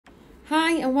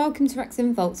Hi and welcome to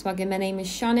Wrexham Volkswagen. My name is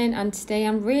Shannon and today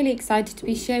I'm really excited to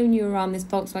be showing you around this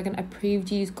Volkswagen approved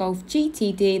used Golf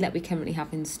GTD that we currently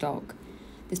have in stock.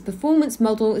 This performance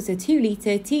model is a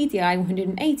 2-litre TDI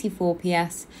 184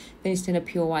 PS finished in a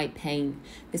pure white paint.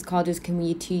 This car does come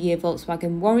with a 2-year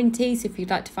Volkswagen warranty, so if you'd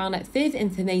like to find out further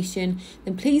information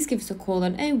then please give us a call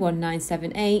on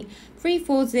 01978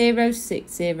 340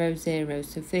 600.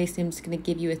 So firstly I'm just going to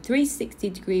give you a 360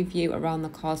 degree view around the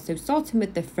car. So starting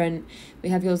with the front, we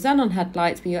have your xenon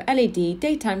headlights with your LED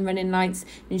daytime running lights,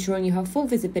 ensuring you have full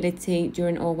visibility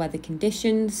during all weather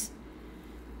conditions.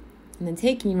 And then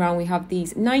taking you around, we have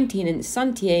these 19-inch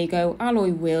Santiago alloy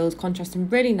wheels, contrasting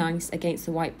really nice against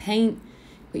the white paint.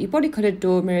 Got your body coloured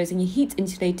door mirrors and your heat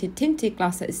insulated tinted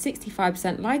glass that is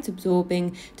 65% light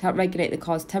absorbing to help regulate the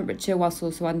car's temperature whilst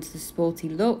also adding to the sporty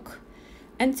look.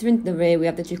 Entering the rear, we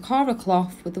have the Jacquard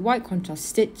cloth with the white contrast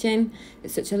stitching.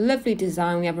 It's such a lovely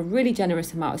design. We have a really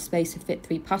generous amount of space to fit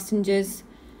 3 passengers.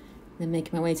 And then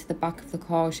making my way to the back of the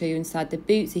car, I'll show you inside the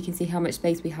boot so you can see how much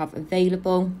space we have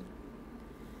available.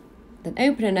 Then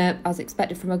opening up, as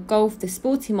expected from a Golf, this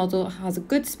sporty model has a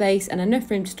good space and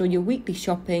enough room to store your weekly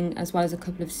shopping as well as a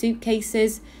couple of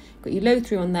suitcases. Got your low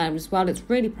through on there as well, it's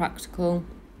really practical.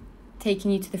 Taking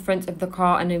you to the front of the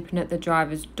car and opening up the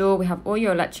driver's door, we have all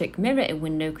your electric mirror and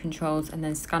window controls, and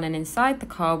then scanning inside the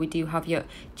car we do have your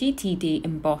GTD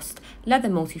embossed leather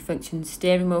multifunction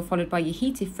steering wheel followed by your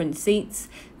heated front seats,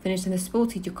 finished in the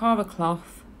sporty Jacquard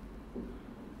cloth.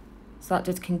 So that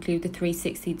does conclude the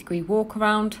 360 degree walk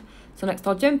around. So next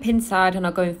I'll jump inside and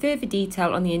I'll go in further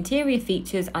detail on the interior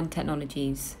features and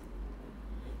technologies.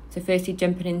 So firstly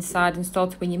jumping inside and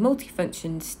starting with your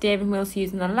multifunction steering wheel. So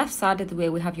using the left side of the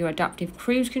wheel we have your adaptive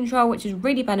cruise control, which is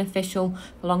really beneficial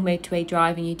for long motorway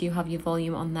driving. You do have your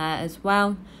volume on there as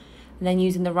well. And then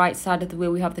using the right side of the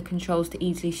wheel we have the controls to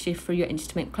easily shift through your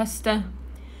instrument cluster.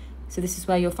 So this is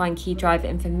where you'll find key driver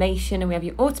information, and we have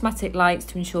your automatic lights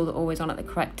to ensure they're always on at the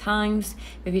correct times.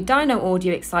 We have your dyno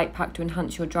audio excite pack to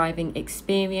enhance your driving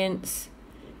experience.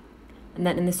 And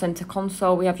then in the centre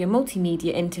console we have your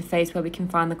multimedia interface where we can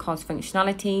find the car's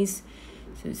functionalities.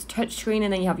 So it's touchscreen,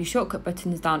 and then you have your shortcut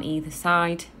buttons down either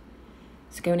side.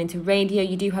 So going into radio,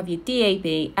 you do have your DAB,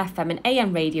 FM and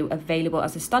AM radio available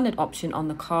as a standard option on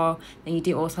the car. Then you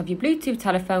do also have your Bluetooth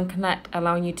telephone connect,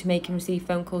 allowing you to make and receive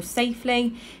phone calls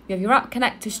safely. You have your app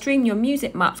connect to stream your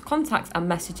music, maps, contacts and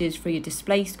messages through your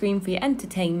display screen for your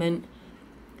entertainment.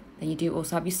 Then you do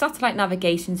also have your satellite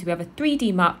navigation, so we have a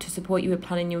 3D map to support you with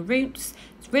planning your routes.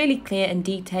 It's really clear and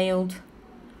detailed.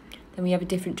 Then we have a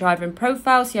different driver and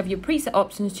profile, so you have your preset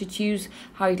options to choose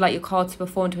how you'd like your car to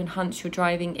perform to enhance your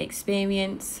driving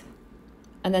experience.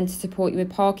 And then to support you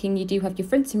with parking, you do have your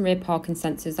front and rear parking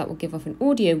sensors that will give off an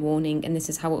audio warning, and this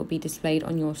is how it will be displayed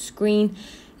on your screen.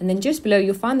 And then just below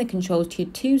you'll find the controls to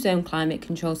your 2-zone climate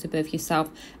control, so both yourself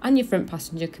and your front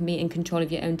passenger can be in control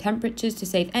of your own temperatures to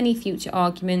save any future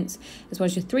arguments, as well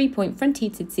as your 3-point front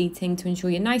heated seating to ensure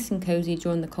you're nice and cosy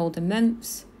during the colder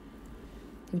months.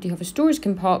 We do have a storage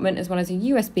compartment as well as a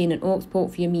USB and an aux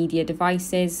port for your media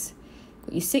devices.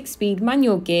 Got your 6-speed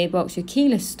manual gearbox, your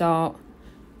keyless start.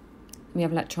 We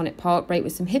have electronic park brake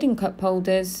with some hidden cup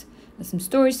holders and some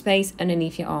storage space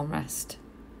underneath your armrest.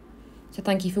 So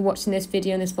thank you for watching this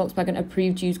video on this Volkswagen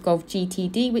approved used Golf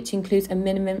GTD, which includes a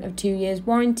minimum of 2 years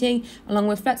warranty along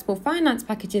with flexible finance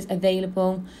packages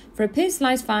available. For a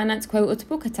personalised finance quote or to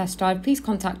book a test drive, please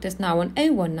contact us now on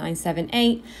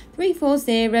 01978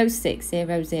 340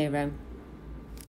 600.